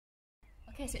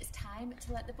Okay, so it's time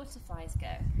to let the butterflies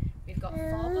go. We've got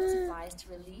 4 butterflies to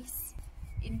release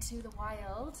into the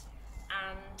wild,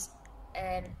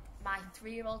 and my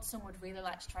 3-year-old son would really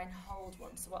like to try and hold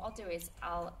one. So what I'll do is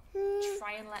I'll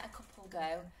try and let a couple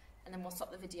go, and then we'll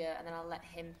stop the video, and then I'll let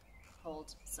him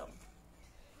hold some.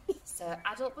 So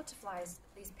adult butterflies,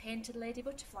 these painted lady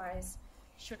butterflies,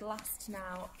 should last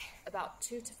now about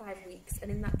 2 to 5 weeks, and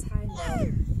in that time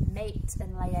they'll mate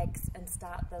and lay eggs and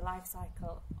start the life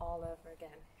cycle all over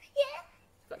again. Yeah.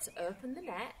 Got to open the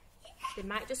net. They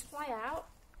might just fly out.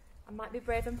 I might be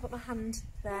brave and put my hand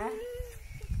there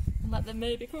and let them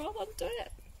maybe crawl onto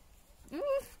it. Don't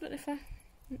know if I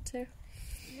want to.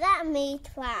 Let me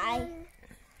try.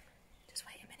 Just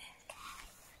wait a minute.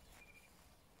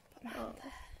 Put my hand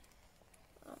there.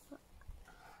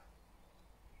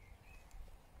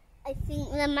 I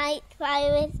think I might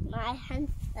try with my hand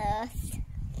first.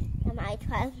 I might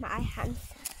try with my hand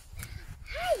first.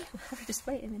 Hi. Just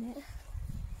wait a minute.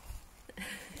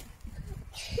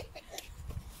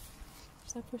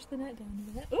 So I push the net down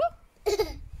a bit.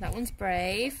 Ooh! That one's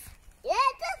brave. Yeah,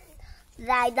 just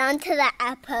right onto the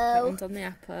apple. That one's on the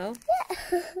apple.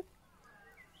 Yeah.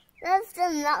 There's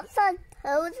some lots of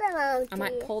toes around I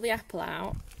might pull the apple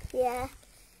out. Yeah.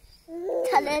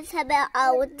 Till it's a bit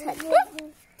old to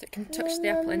So it can touch the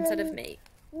apple instead of me.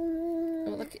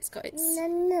 Oh look, it's got its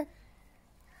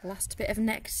last bit of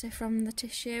nectar from the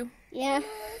tissue. Yeah.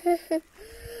 What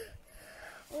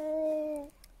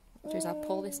I'll do is I'll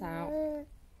pull this out.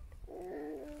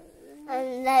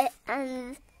 And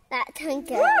that can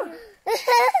go.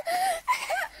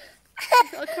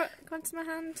 Go onto my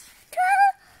hand.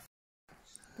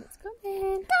 It's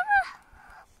coming.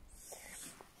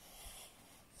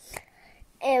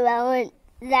 It won't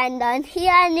land on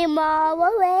here anymore,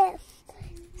 will it?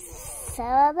 So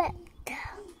a bit.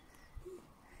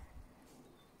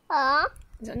 Aw.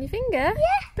 Is it on your finger?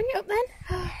 Yeah. Bring it up then.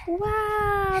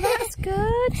 Wow, that's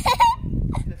good.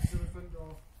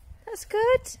 That's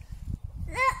good.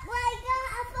 Look, we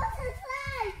got a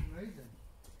butterfly. Amazing.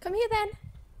 Come here then.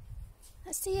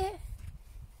 Let's see it.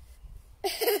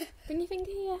 Bring your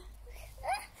finger here.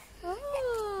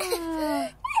 Oh.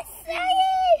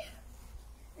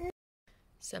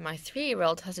 So my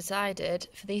 3-year-old has decided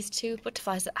for these 2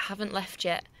 butterflies that haven't left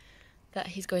yet that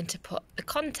he's going to put the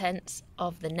contents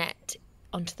of the net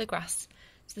onto the grass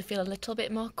so they feel a little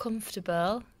bit more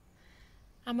comfortable,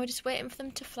 and we're just waiting for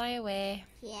them to fly away.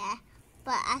 Yeah,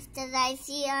 but after they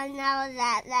see I know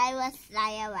that they will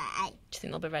fly away. Do you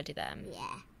think they'll be ready then?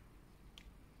 Yeah.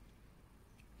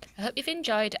 I hope you've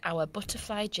enjoyed our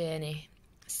butterfly journey.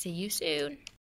 See you soon.